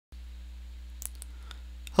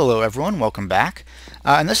Hello everyone, welcome back.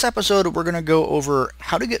 In this episode we're going to go over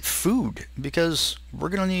how to get food because we're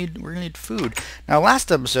going to need food. Now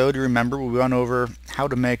last episode, you remember, we went over how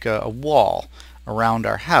to make a wall around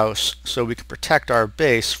our house so we can protect our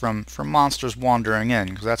base from monsters wandering in,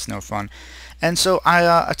 because that's no fun. And so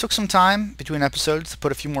I took some time between episodes to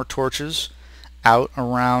put a few more torches out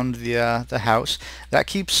around the house.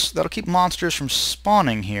 That'll keep monsters from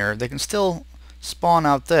spawning here. They can still spawn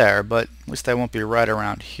out there, but at least they won't be right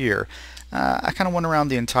around here. I kind of went around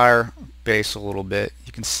the entire base a little bit.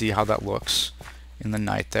 You can see how that looks in the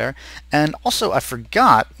night there. And also I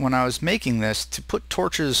forgot when I was making this to put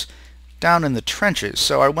torches down in the trenches.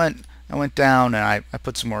 So I went down and I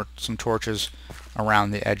put some torches around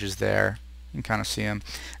the edges there. You can kind of see them.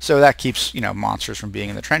 So that keeps, monsters from being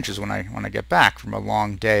in the trenches when I get back from a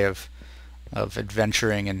long day of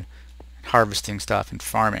adventuring and harvesting stuff and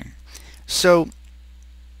farming. So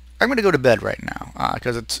I'm going to go to bed right now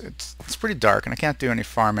because it's pretty dark and I can't do any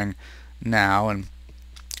farming now, and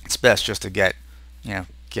it's best just to get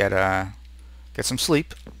some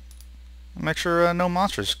sleep and make sure no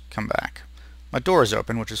monsters come back. My door is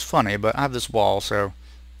open, which is funny, but I have this wall, so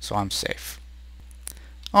I'm safe.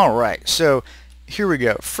 Alright, so here we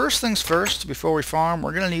go. First things first, before we farm,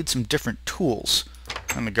 we're going to need some different tools.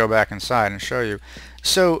 Let me go back inside and show you.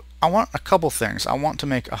 So I want a couple things. I want to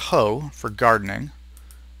make a hoe for gardening.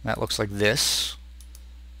 That looks like this.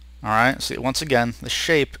 Alright, see, once again, the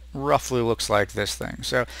shape roughly looks like this thing.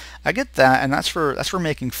 So I get that, and that's for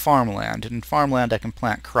making farmland. In farmland I can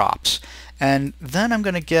plant crops. And then I'm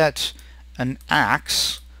going to get an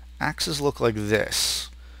axe. Axes look like this.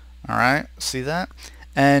 Alright, see that?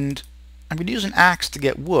 And I'm going to use an axe to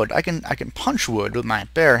get wood. I can punch wood with my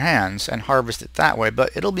bare hands and harvest it that way,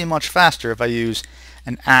 but it'll be much faster if I use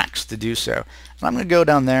an axe to do so. And I'm going to go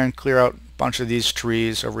down there and clear out a bunch of these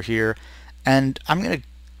trees over here, and I'm going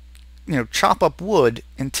to chop up wood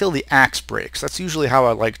until the axe breaks. That's usually how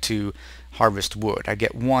I like to harvest wood. I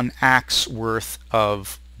get one axe worth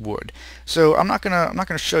of wood. So I'm not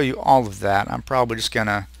gonna show you all of that. I'm probably just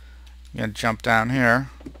gonna jump down here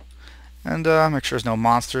and make sure there's no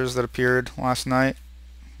monsters that appeared last night.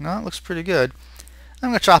 No, it looks pretty good. I'm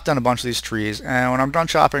gonna chop down a bunch of these trees, and when I'm done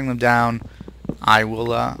chopping them down,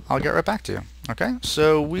 I'll get right back to you. Okay,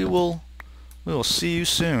 so we will see you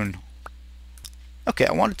soon. Okay,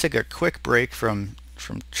 I want to take a quick break from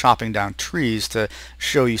chopping down trees to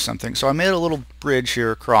show you something. So I made a little bridge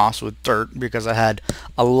here across with dirt because I had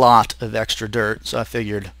a lot of extra dirt, so I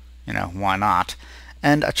figured, why not?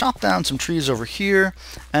 And I chopped down some trees over here,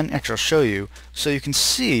 and actually I'll show you so you can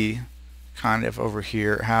see kind of over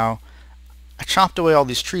here how I chopped away all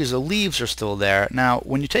these trees. The leaves are still there. Now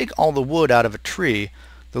when you take all the wood out of a tree,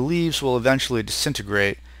 the leaves will eventually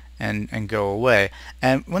disintegrate and go away.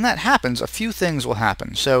 And when that happens, a few things will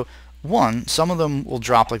happen. So one, some of them will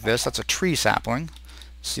drop like this. That's a tree sapling.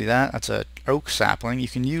 See that? That's an oak sapling. You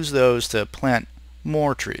can use those to plant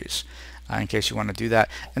more trees in case you want to do that.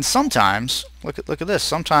 And sometimes, look at this,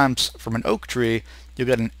 sometimes from an oak tree you'll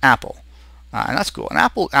get an apple. And that's cool. And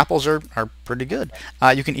apples are pretty good.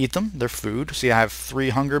 You can eat them. They're food. See, I have 3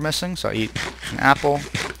 hunger missing, so I eat an apple.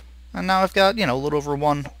 And now I've got, a little over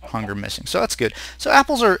 1 hunger missing. So that's good. So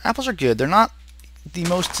apples are good. They're not the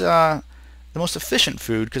most efficient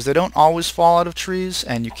food because they don't always fall out of trees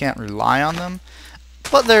and you can't rely on them.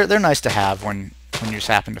 But they're nice to have when you just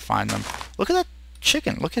happen to find them. Look at that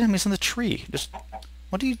chicken. Look at him. He's in the tree.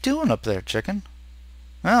 What are you doing up there, chicken?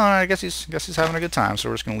 Well, I guess he's having a good time. So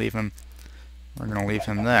we're just gonna leave him. We're gonna leave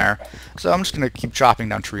him there. So I'm just gonna keep chopping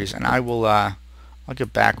down trees, and I'll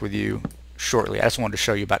get back with you shortly. I just wanted to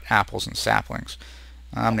show you about apples and saplings.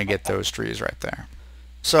 I'm gonna get those trees right there.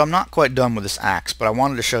 So I'm not quite done with this axe, but I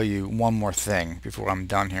wanted to show you one more thing before I'm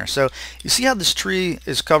done here. So you see how this tree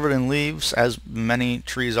is covered in leaves, as many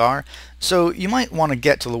trees are? So you might want to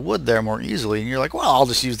get to the wood there more easily, and you're like, well, I'll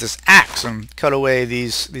just use this axe and cut away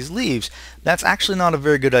these leaves. That's actually not a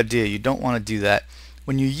very good idea. You don't want to do that.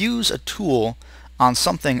 When you use a tool on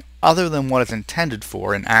something other than what it's intended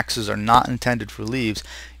for, and axes are not intended for leaves,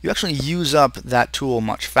 you actually use up that tool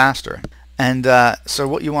much faster. And so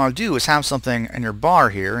what you want to do is have something in your bar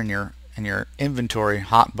here, in your inventory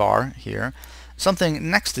hotbar here, something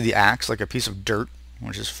next to the axe, like a piece of dirt,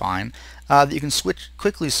 which is fine, that you can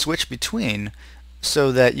quickly switch between,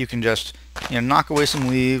 so that you can just knock away some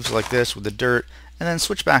leaves like this with the dirt, and then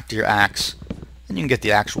switch back to your axe, and you can get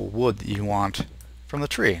the actual wood that you want from the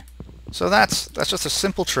tree. So that's just a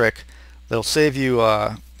simple trick that'll save you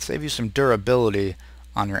some durability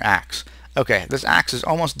on your axe. Okay, this axe is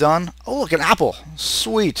almost done. Oh, look, an apple!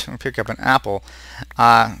 Sweet! I'm gonna pick up an apple.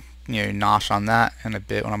 You nosh on that in a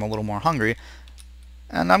bit when I'm a little more hungry.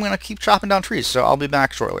 and I'm going to keep chopping down trees, so I'll be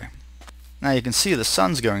back shortly. Now you can see the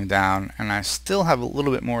sun's going down, and I still have a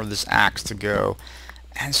little bit more of this axe to go.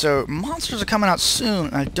 And so monsters are coming out soon,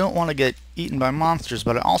 and I don't want to get eaten by monsters,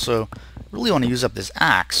 but I also really want to use up this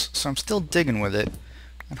axe, so I'm still digging with it.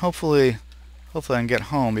 And hopefully I can get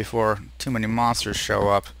home before too many monsters show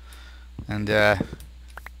up and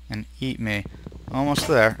eat me. Almost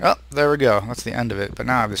there. Oh, there we go. That's the end of it. But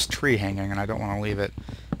now I have this tree hanging, and I don't want to leave it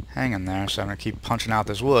hanging there, so I'm going to keep punching out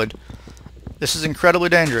this wood. This is incredibly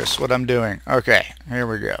dangerous, what I'm doing. Okay, here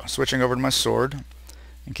we go. Switching over to my sword,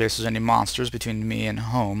 in case there's any monsters between me and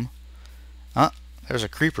home. There's a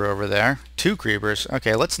creeper over there. 2 creepers.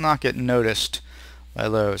 Okay, let's not get noticed by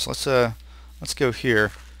those. Let's go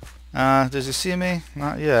here. Does he see me?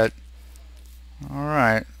 Not yet.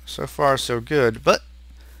 Alright, so far so good. But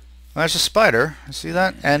there's a spider. See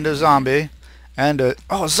that? And a zombie. And a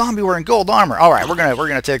zombie wearing gold armor. Alright, we're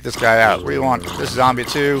gonna take this guy out. What do you want? This zombie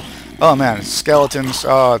too. Oh man, skeletons.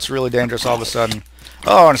 Oh, it's really dangerous all of a sudden.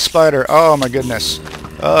 Oh, and a spider. Oh my goodness.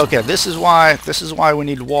 Okay, this is why we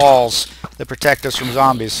need walls that protect us from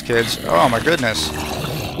zombies, kids. Oh my goodness.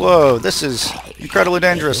 Whoa, this is incredibly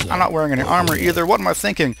dangerous. I'm not wearing any armor either. What am I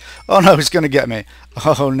thinking? Oh no, he's gonna get me.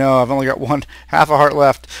 Oh no, I've only got half a heart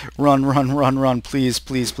left. Run, run, run, run. Please,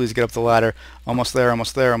 please, please get up the ladder. Almost there,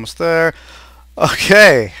 almost there, almost there.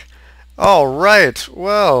 Okay. Alright,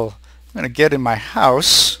 well, I'm gonna get in my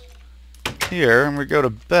house here and we go to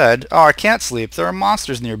bed. Oh, I can't sleep. There are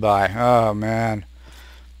monsters nearby. Oh man.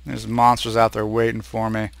 There's monsters out there waiting for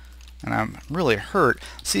me. And I'm really hurt.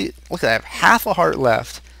 See, look, I have half a heart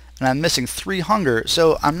left, and I'm missing 3 hunger,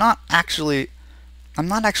 so I'm not actually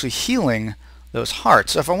healing those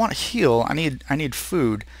hearts. So if I want to heal, I need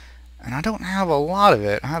food, and I don't have a lot of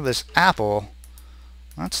it. I have this apple.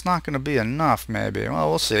 That's not going to be enough, maybe. Well,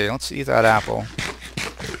 we'll see. Let's eat that apple.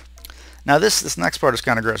 Now this next part is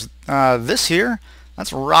kind of gross. This here,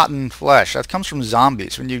 that's rotten flesh. That comes from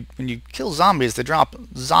zombies. When you kill zombies, they drop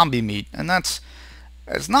zombie meat, and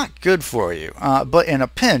it's not good for you, but in a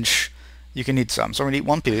pinch, you can eat some. So I'm going to eat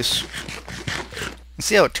 1 piece. And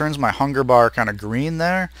see how it turns my hunger bar kind of green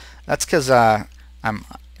there? That's because it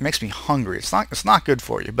makes me hungry. It's not good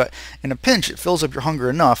for you, but in a pinch, it fills up your hunger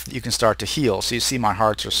enough that you can start to heal. So you see my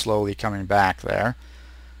hearts are slowly coming back there.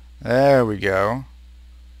 There we go.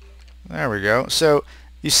 There we go. So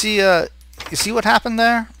you see what happened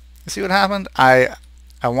there? You see what happened? I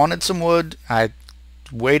wanted some wood. I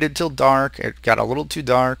waited till dark. It got a little too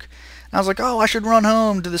dark. And I was like, oh, I should run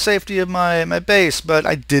home to the safety of my base, but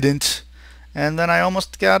I didn't. And then I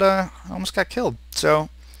almost got killed. So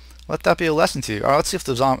let that be a lesson to you. Let's see if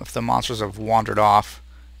the monsters have wandered off.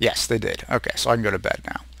 Yes, they did. Okay, so I can go to bed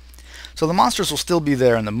now. So the monsters will still be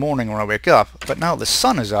there in the morning when I wake up, but now the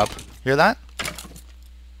sun is up. Hear that?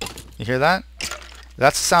 You hear that?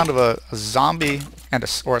 That's the sound of a zombie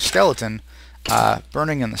or a skeleton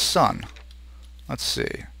burning in the sun. Let's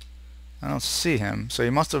see. I don't see him, so he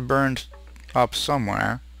must have burned up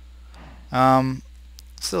somewhere.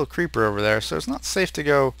 Still a creeper over there, so it's not safe to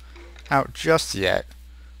go out just yet.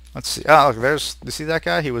 Let's see. Oh, look, you see that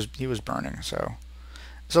guy? He was burning. So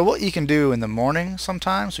what you can do in the morning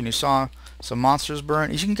sometimes when you saw some monsters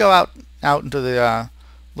burn, you can go out into the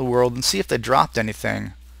world and see if they dropped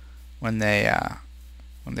anything when they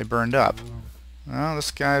burned up. Well,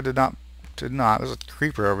 this guy did not. There's a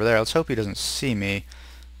creeper over there. Let's hope he doesn't see me.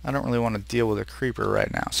 I don't really want to deal with a creeper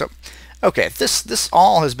right now. So, okay, this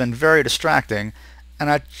all has been very distracting, and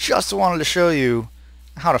I just wanted to show you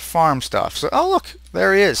how to farm stuff. So, oh look,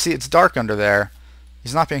 there he is. See, it's dark under there.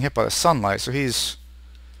 He's not being hit by the sunlight, so he's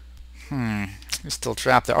still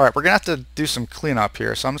trapped there. All right, we're gonna have to do some cleanup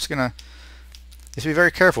here. So I'm just gonna be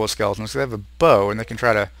very careful with skeletons because they have a bow and they can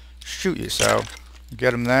try to shoot you. So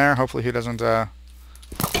get him there. Hopefully he doesn't. Yeah.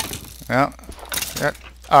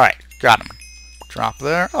 Alright, got him. Drop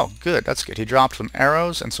there. Oh, good. That's good. He dropped some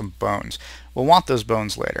arrows and some bones. We'll want those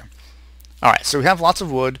bones later. Alright, so we have lots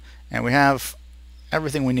of wood, and we have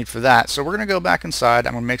everything we need for that. So we're going to go back inside.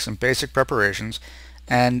 I'm going to make some basic preparations,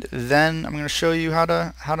 and then I'm going to show you how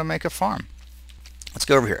to make a farm. Let's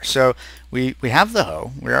go over here. So we have the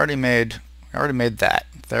hoe. We already made that.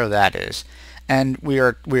 There that is. And we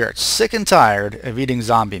are sick and tired of eating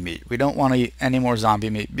zombie meat. We don't want to eat any more zombie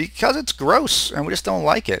meat because it's gross and we just don't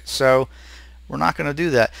like it. So we're not going to do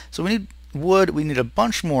that. So we need wood. We need a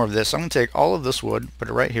bunch more of this. So I'm going to take all of this wood, put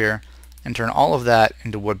it right here, and turn all of that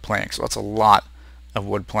into wood planks. So that's a lot of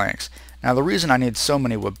wood planks. Now the reason I need so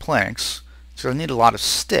many wood planks is because I need a lot of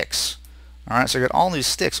sticks. Alright, so I got all these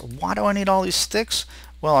sticks. Why do I need all these sticks?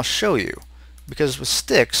 Well, I'll show you. Because with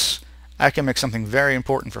sticks, I can make something very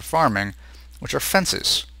important for farming, which are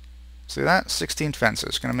fences. See that? 16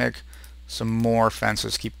 fences. Gonna make some more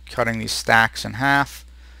fences. Keep cutting these stacks in half.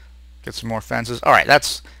 Get some more fences. Alright,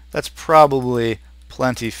 that's probably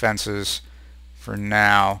plenty fences for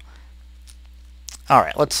now.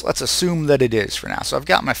 Alright, let's assume that it is for now. So I've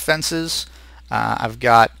got my fences. I've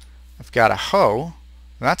got a hoe.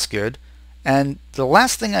 That's good. And the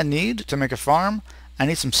last thing I need to make a farm, I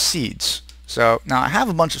need some seeds. So now I have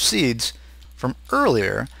a bunch of seeds from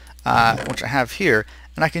earlier, which I have here,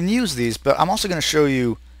 and I can use these, but I'm also going to show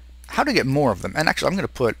you how to get more of them. And actually I'm going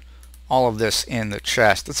to put all of this in the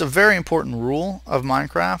chest. It's a very important rule of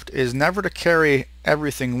Minecraft, is never to carry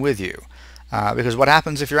everything with you. Because what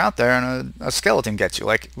happens if you're out there and a skeleton gets you,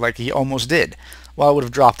 like he almost did? Well, I would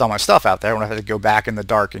have dropped all my stuff out there when I had to go back in the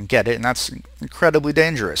dark and get it, and that's incredibly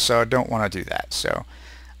dangerous, so I don't want to do that. So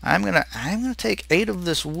I'm gonna take 8 of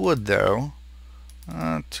this wood, though,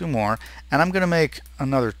 2 more, and I'm gonna make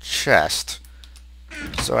another chest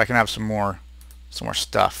so I can have some more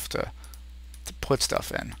stuff to put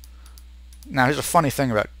stuff in. Now, here's a funny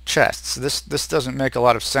thing about chests. This doesn't make a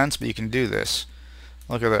lot of sense, but you can do this.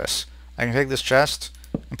 Look at this. I can take this chest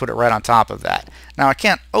and put it right on top of that. Now, I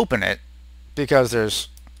can't open it because there's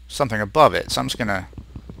something above it, so I'm just gonna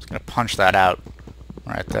punch that out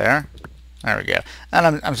right there. There we go. And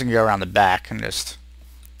I'm just gonna go around the back and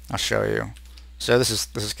I'll show you. So this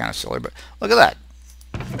is kind of silly, but look at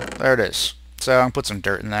that. There it is. So I'm gonna put some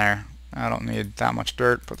dirt in there. I don't need that much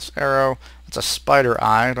dirt. Put this arrow. That's a spider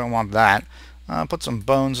eye. I don't want that. Put some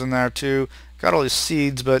bones in there too. Got all these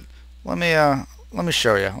seeds, but let me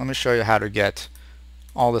show you. Let me show you how to get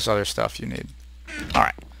all this other stuff you need. All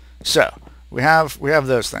right. So we have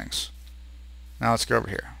those things. Now let's go over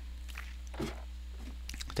here.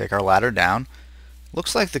 Take our ladder down.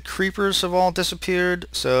 Looks like the creepers have all disappeared,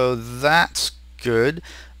 so that's good.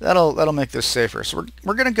 That'll make this safer. So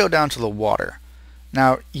we're gonna go down to the water.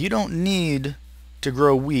 Now you don't need to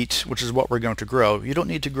grow wheat, which is what we're going to grow. You don't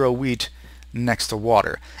need to grow wheat next to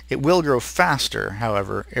water. It will grow faster,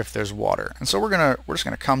 however, if there's water. And so we're just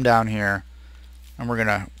gonna come down here and we're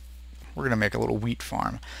gonna make a little wheat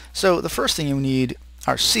farm. So the first thing you need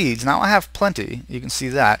are seeds. Now I have plenty, you can see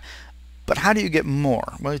that, but how do you get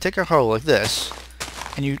more? Well, you take a hoe like this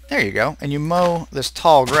and there you go, and you mow this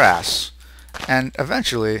tall grass, and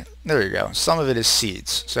eventually, there you go, some of it is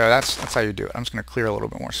seeds. So that's how you do it. I'm just gonna clear a little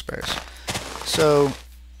bit more space. So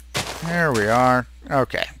there we are.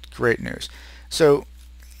 Okay, great news. So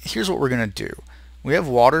here's what we're gonna do. We have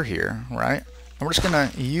water here, right? And we're just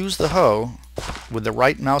gonna use the hoe with the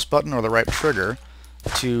right mouse button or the right trigger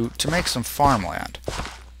to make some farmland.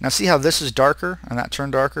 Now see how this is darker and that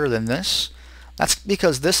turned darker than this? That's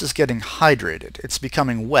because this is getting hydrated. It's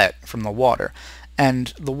becoming wet from the water.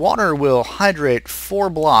 And the water will hydrate 4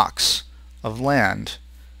 blocks of land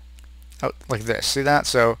like this. See that?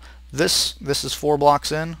 So this is 4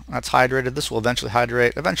 blocks in. That's hydrated. This will eventually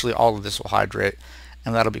hydrate. Eventually all of this will hydrate,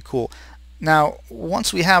 and that'll be cool. Now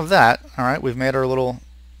once we have that, all right, we've made a little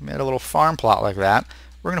farm plot like that.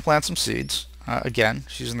 We're going to plant some seeds. Again,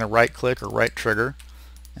 just using the right click or right trigger,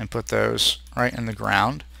 and put those right in the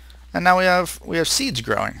ground. And now we have seeds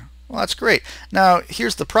growing. Well, that's great. Now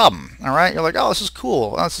here's the problem. All right, you're like, oh, this is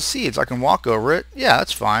cool. Oh, this is seeds. I can walk over it. Yeah,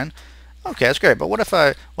 that's fine. Okay, that's great. But what if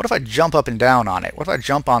I jump up and down on it? What if I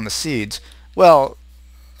jump on the seeds? Well,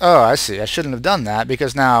 oh, I see. I shouldn't have done that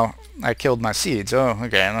because now I killed my seeds. Oh,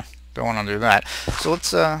 okay. Don't want to do that. So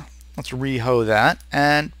let's re-hoe that,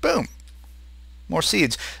 and boom, more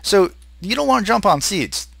seeds. So you don't want to jump on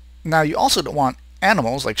seeds. Now you also don't want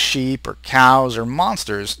animals like sheep or cows or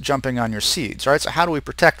monsters jumping on your seeds, right? So how do we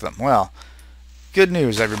protect them? Well, good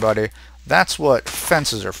news, everybody. That's what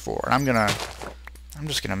fences are for. And I'm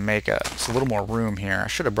just gonna make a little more room here. I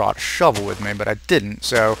should have brought a shovel with me, but I didn't.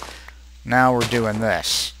 So now we're doing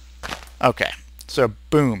this. Okay. So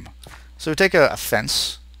boom. So we take a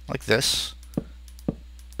fence like this.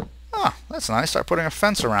 Oh, that's nice. Start putting a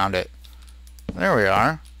fence around it. There we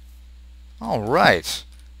are. All right.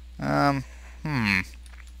 I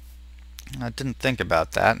didn't think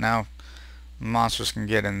about that. Now monsters can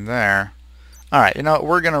get in there. Alright, you know what?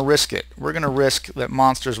 We're going to risk it. We're going to risk that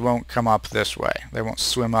monsters won't come up this way. They won't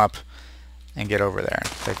swim up and get over there.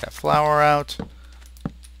 Take that flower out.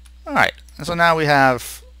 Alright, and so now we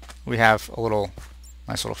have a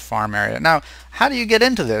nice little farm area. Now, how do you get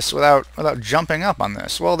into this without jumping up on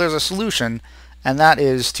this? Well, there's a solution, and that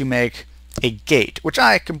is to make a gate, which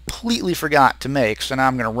I completely forgot to make, so now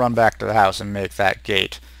I'm going to run back to the house and make that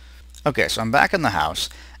gate. Okay, so I'm back in the house,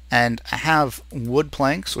 and I have wood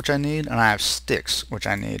planks, which I need, and I have sticks, which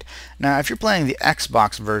I need. Now, if you're playing the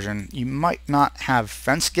Xbox version, you might not have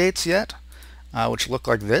fence gates yet, which look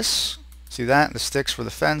like this. See that? The sticks for the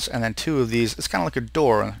fence, and then 2 of these. It's kind of like a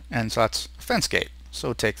door, and so that's a fence gate. So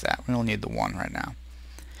we'll take that. We don't need the 1 right now.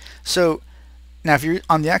 So now if you're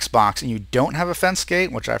on the Xbox and you don't have a fence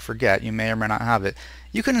gate, which I forget, you may or may not have it,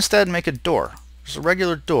 you can instead make a door. Just a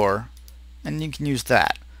regular door, and you can use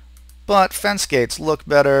that. But fence gates look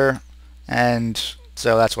better, and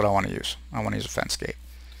so that's what I want to use. I want to use a fence gate.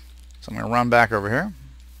 So I'm going to run back over here.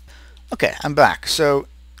 Okay, I'm back. So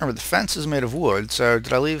remember, the fence is made of wood. So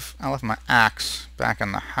I left my axe back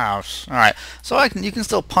in the house. All right. So you can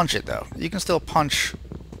still punch it though. You can still punch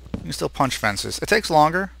fences. It takes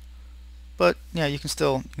longer, but yeah, you can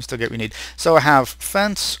still get what you need. So I have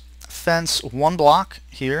fence 1 block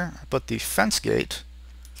here. I put the fence gate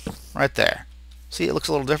right there. See, it looks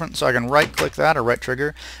a little different, so I can right click that or right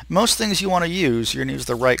trigger. Most things you want to use, you're going to use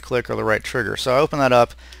the right click or the right trigger. So I open that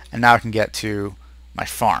up, and now I can get to my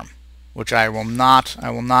farm, which I will not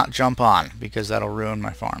jump on because that'll ruin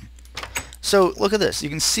my farm. So look at this. You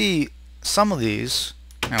can see some of these.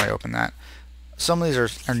 Now I open that. Some of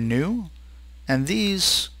these are new, and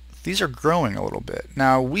these are growing a little bit.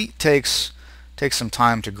 Now wheat takes some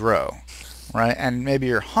time to grow, right? And maybe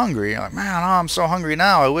you're hungry. You're like, man, oh, I'm so hungry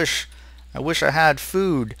now. I wish I had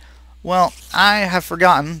food. Well, I have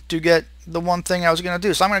forgotten to get the one thing I was going to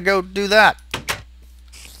do, so I'm going to go do that.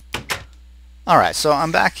 Alright, so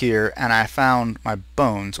I'm back here, and I found my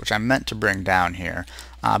bones, which I meant to bring down here,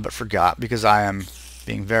 but forgot because I am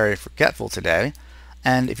being very forgetful today.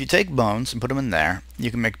 And if you take bones and put them in there, you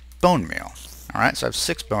can make bone meal. Alright, so I have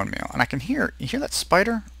 6 bone meal, and I can you hear that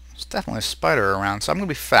spider? There's definitely a spider around, so I'm going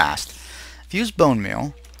to be fast. If you use bone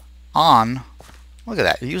meal on, look at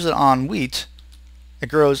that, you use it on wheat, it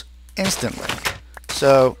grows instantly.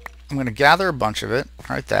 So I'm going to gather a bunch of it,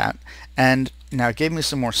 like that, and now it gave me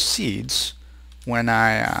some more seeds when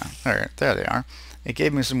I, there they are. It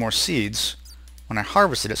gave me some more seeds when I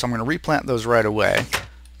harvested it, so I'm going to replant those right away.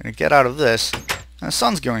 I'm going to get out of this, and the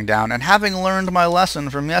sun's going down, and having learned my lesson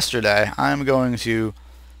from yesterday, I'm going to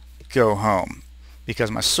go home because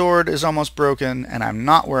my sword is almost broken, and I'm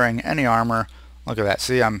not wearing any armor. Look at that.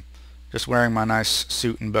 See, I'm just wearing my nice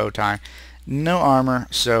suit and bow tie. No armor,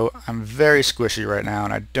 so I'm very squishy right now,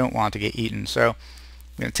 and I don't want to get eaten. So I'm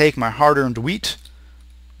going to take my hard-earned wheat.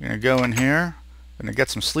 I'm going to go in here. I'm going to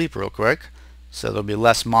get some sleep real quick, so there'll be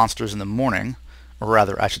less monsters in the morning, or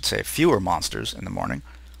rather, I should say, fewer monsters in the morning.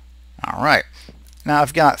 Alright, now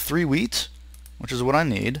I've got 3 wheat, which is what I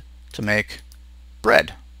need to make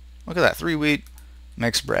bread. Look at that, 3 wheat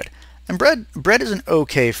makes bread. And bread is an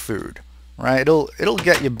okay food, right? It'll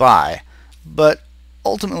get you by, but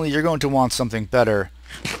ultimately you're going to want something better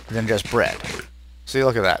than just bread. See,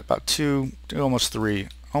 look at that, about almost three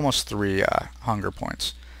hunger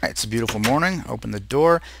points. It's a beautiful morning. Open the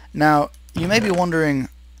door. Now, you may be wondering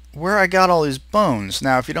where I got all these bones.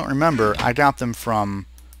 Now, if you don't remember, I got them from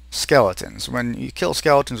skeletons. When you kill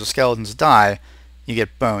skeletons or skeletons die, you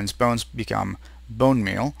get bones. Bones become bone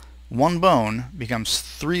meal. 1 bone becomes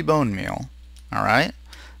 3 bone meal. Alright?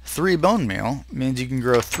 3 bone meal means you can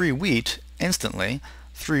grow 3 wheat instantly.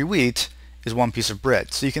 3 wheat is 1 piece of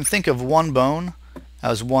bread. So you can think of 1 bone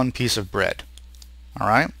as 1 piece of bread.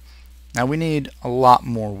 Alright? Now we need a lot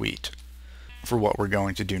more wheat for what we're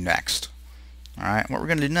going to do next. Alright, what we're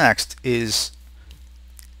going to do next is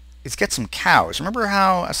get some cows. Remember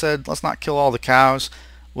how I said let's not kill all the cows?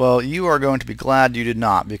 Well, you are going to be glad you did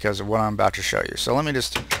not because of what I'm about to show you. So let me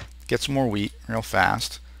just get some more wheat real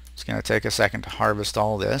fast. It's going to take a second to harvest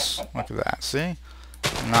all this. Look at that, see?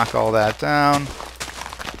 Knock all that down.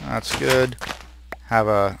 That's good.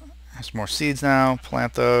 Have some more seeds now.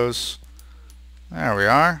 Plant those. There we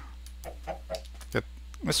are.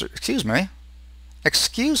 Excuse me.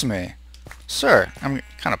 Excuse me. Sir, I'm going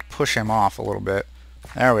to kind of push him off a little bit.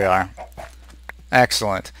 There we are.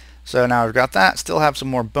 Excellent. So now we've got that. Still have some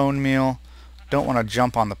more bone meal. Don't want to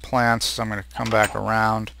jump on the plants, so I'm going to come back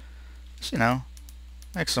around. Just,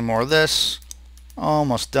 make some more of this.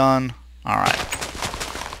 Almost done. Alright.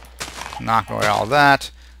 Knock away all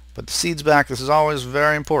that. Put the seeds back. This is always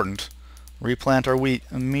very important. Replant our wheat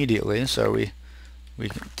immediately, so we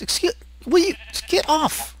can... Will you get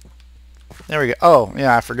off? There we go. Oh,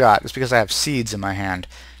 yeah, I forgot. It's because I have seeds in my hand.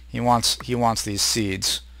 He wants these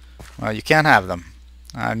seeds. Well, you can't have them.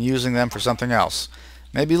 I'm using them for something else.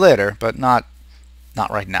 Maybe later, but not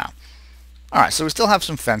right now. Alright, so we still have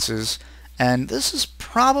some fences, and this is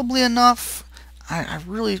probably enough. I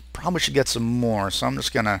really probably should get some more, so I'm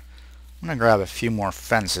gonna grab a few more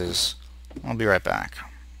fences. I'll be right back.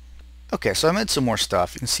 Okay, so I made some more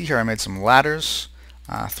stuff. You can see here I made some ladders.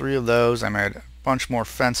 3 of those. I made a bunch more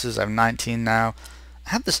fences. I have 19 now. I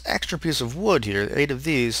have this extra piece of wood here, 8 of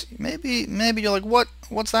these. Maybe you're like,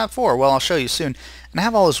 what's that for? Well, I'll show you soon. And I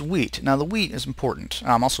have all this wheat. Now the wheat is important.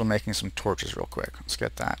 I'm also making some torches real quick. Let's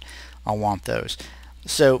get that. I'll want those.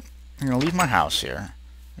 So I'm going to leave my house here.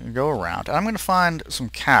 Go around. And I'm going to find some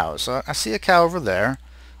cows. I see a cow over there.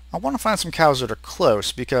 I want to find some cows that are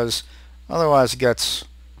close because otherwise it gets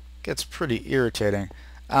pretty irritating.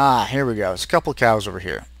 Here we go. There's a couple of cows over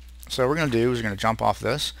here. So what we're going to do is we're going to jump off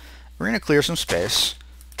this. We're going to clear some space.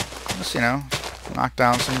 Just, knock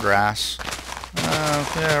down some grass.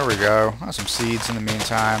 There we go. Some seeds in the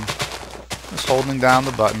meantime. Just holding down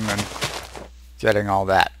the button and getting all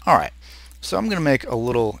that. Alright. So I'm going to make a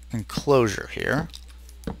little enclosure here.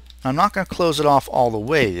 I'm not going to close it off all the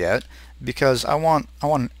way yet because I want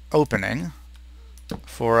an opening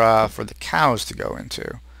for the cows to go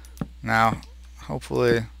into. Now,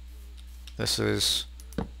 hopefully this is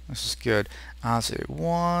good. Let's see.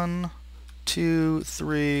 1, 2,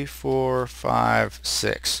 3, 4, 5,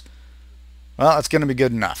 6. Well, that's going to be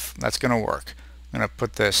good enough. That's going to work. I'm going to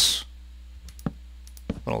put this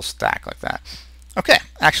little stack like that. Okay,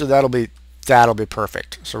 actually that'll be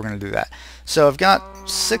perfect. So we're going to do that. So I've got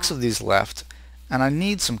 6 of these left, and I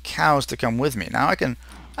need some cows to come with me. Now I can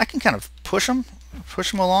kind of push them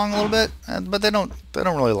along a little bit, but they don't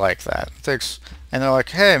really like that. And they're like,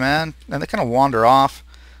 hey man, and they kind of wander off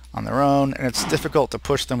on their own, and it's difficult to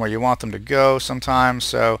push them where you want them to go sometimes.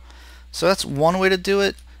 So that's one way to do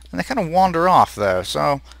it, and they kind of wander off though,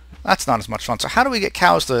 so that's not as much fun. So how do we get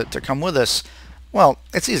cows to come with us? Well,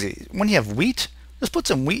 it's easy. When you have wheat, just put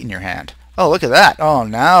some wheat in your hand. Oh, look at that. Oh,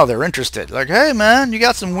 now they're interested. Like, hey man, you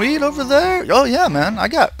got some wheat over there? Oh yeah man, I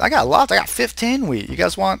got lots. I got 15 wheat. You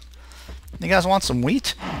guys want some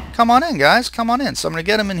wheat? Come on in, guys. Come on in. So I'm gonna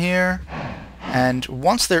get them in here. And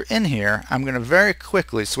once they're in here, I'm going to very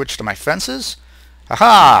quickly switch to my fences.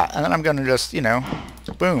 Aha! And then I'm going to just,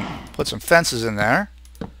 boom, put some fences in there.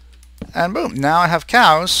 And boom, now I have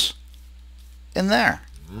cows in there.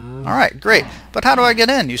 Alright, great. But how do I get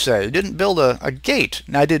in, you say? You didn't build a gate.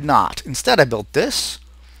 No, I did not. Instead, I built this,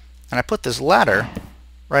 and I put this ladder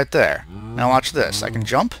right there. Now watch this. I can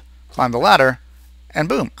jump, climb the ladder, and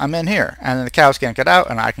boom, I'm in here. And then the cows can't get out,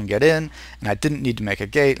 and I can get in, and I didn't need to make a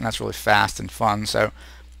gate, and that's really fast and fun. So,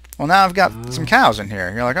 well, now I've got some cows in here.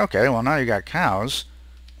 You're like, okay, well, now you got cows.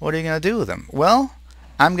 What are you going to do with them? Well,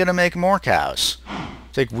 I'm going to make more cows.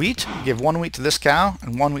 Take wheat, give 1 wheat to this cow,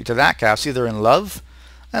 and 1 wheat to that cow. See, they're in love.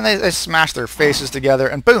 And they smash their faces together,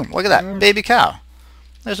 and boom, look at that, baby cow.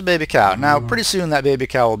 There's a baby cow. Now, pretty soon that baby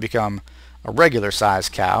cow will become a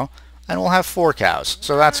regular-sized cow, and we'll have 4 cows,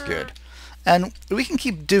 so that's good. And we can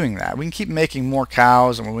keep doing that. We can keep making more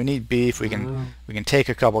cows, and when we need beef, we can take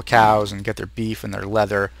a couple cows and get their beef and their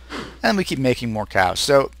leather, and we keep making more cows.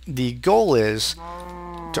 So the goal is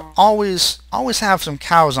to always have some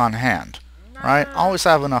cows on hand, right? Always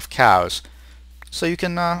have enough cows, so you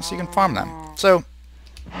can farm them. So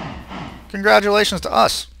congratulations to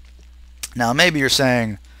us. Now maybe you're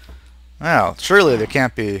saying, well, surely this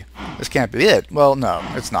can't be it. Well, no,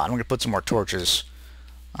 it's not. I'm going to put some more torches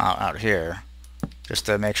out here just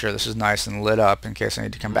to make sure this is nice and lit up in case I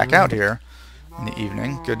need to come back out here in the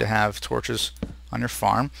evening. Good to have torches on your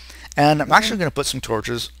farm. And I'm actually going to put some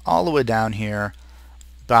torches all the way down here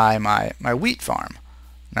by my wheat farm.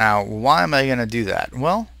 Now, why am I going to do that?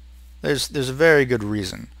 Well, there's a very good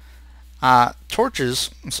reason. What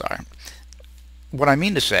I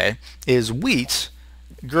mean to say is wheat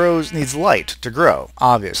needs light to grow,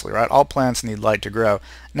 obviously, right? All plants need light to grow.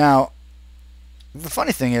 Now, the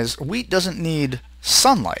funny thing is, wheat doesn't need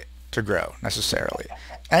sunlight to grow, necessarily.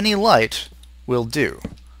 Any light will do.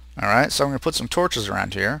 Alright, so I'm going to put some torches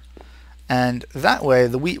around here, and that way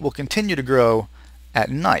the wheat will continue to grow at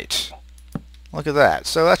night. Look at that.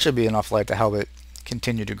 So that should be enough light to help it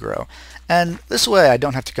continue to grow. And this way I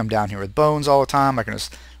don't have to come down here with bones all the time. I can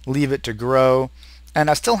just leave it to grow. And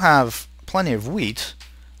I still have plenty of wheat,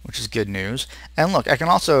 which is good news. And look, I can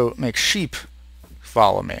also make sheep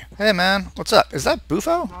follow me. Hey man, what's up? Is that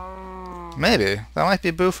Bufo? Maybe. That might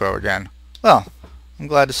be Bufo again. Well, I'm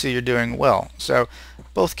glad to see you're doing well. So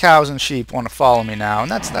both cows and sheep want to follow me now, and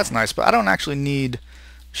that's nice, but I don't actually need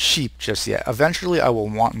sheep just yet. Eventually I will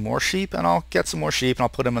want more sheep, and I'll get some more sheep, and I'll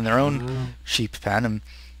put them in their own sheep pen, and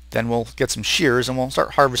then we'll get some shears, and we'll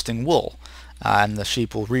start harvesting wool, and the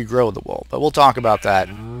sheep will regrow the wool. But we'll talk about that,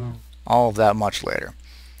 all of that much later.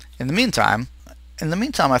 In the meantime,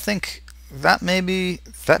 I think that may be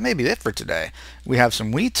it for today. We have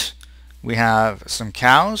some wheat, we have some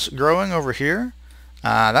cows growing over here.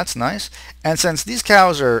 That's nice. And since these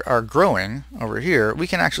cows are growing over here, we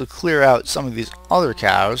can actually clear out some of these other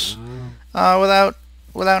cows without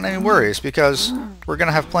without any worries because we're going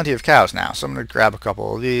to have plenty of cows now. So I'm going to grab a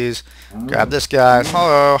couple of these, grab this guy.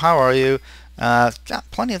 Hello, how are you? Got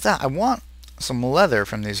plenty of that. I want some leather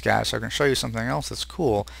from these guys so I can show you something else that's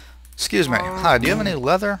cool. Excuse me. Hi, do you have any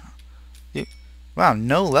leather? Wow,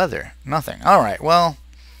 no leather. Nothing. Alright, well,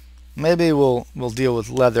 maybe we'll deal with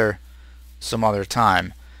leather some other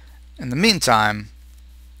time. In the meantime,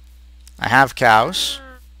 I have cows.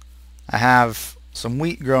 I have some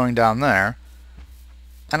wheat growing down there.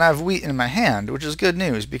 And I have wheat in my hand, which is good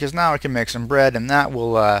news because now I can make some bread, and that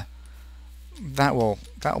will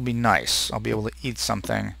be nice. I'll be able to eat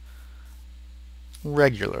something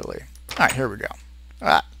regularly. Alright, here we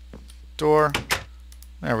go. Door.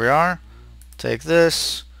 There we are. Take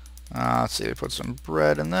this. Let's see, put some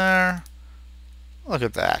bread in there. Look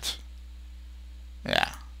at that.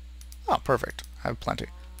 Yeah. Oh, perfect. I have plenty.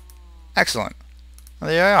 Excellent. Well,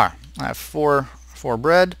 there you are. I have four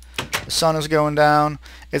bread. The sun is going down.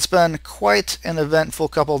 It's been quite an eventful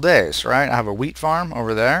couple days, right? I have a wheat farm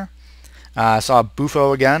over there. I saw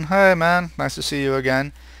Bufo again. Hey, man. Nice to see you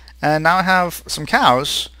again. And now I have some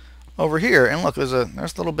cows over here. And look, there's a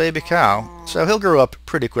little baby cow. So he'll grow up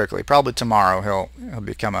pretty quickly. Probably tomorrow he'll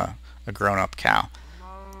become a grown-up cow.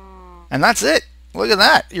 And that's it. Look at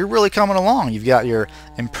that. You're really coming along. You've got your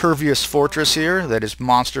impervious fortress here that is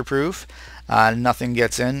monster-proof. Nothing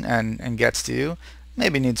gets in and gets to you.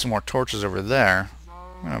 Maybe need some more torches over there.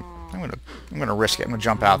 I'm gonna risk it. I'm gonna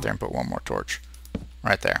jump out there and put one more torch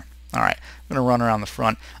right there. All right. I'm gonna run around the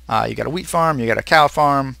front. You got a wheat farm. You got a cow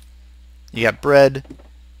farm. You got bread.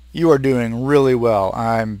 You are doing really well.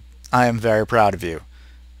 I am very proud of you.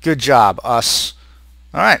 Good job, us.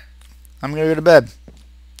 All right. I'm gonna go to bed.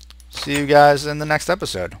 See you guys in the next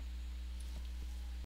episode.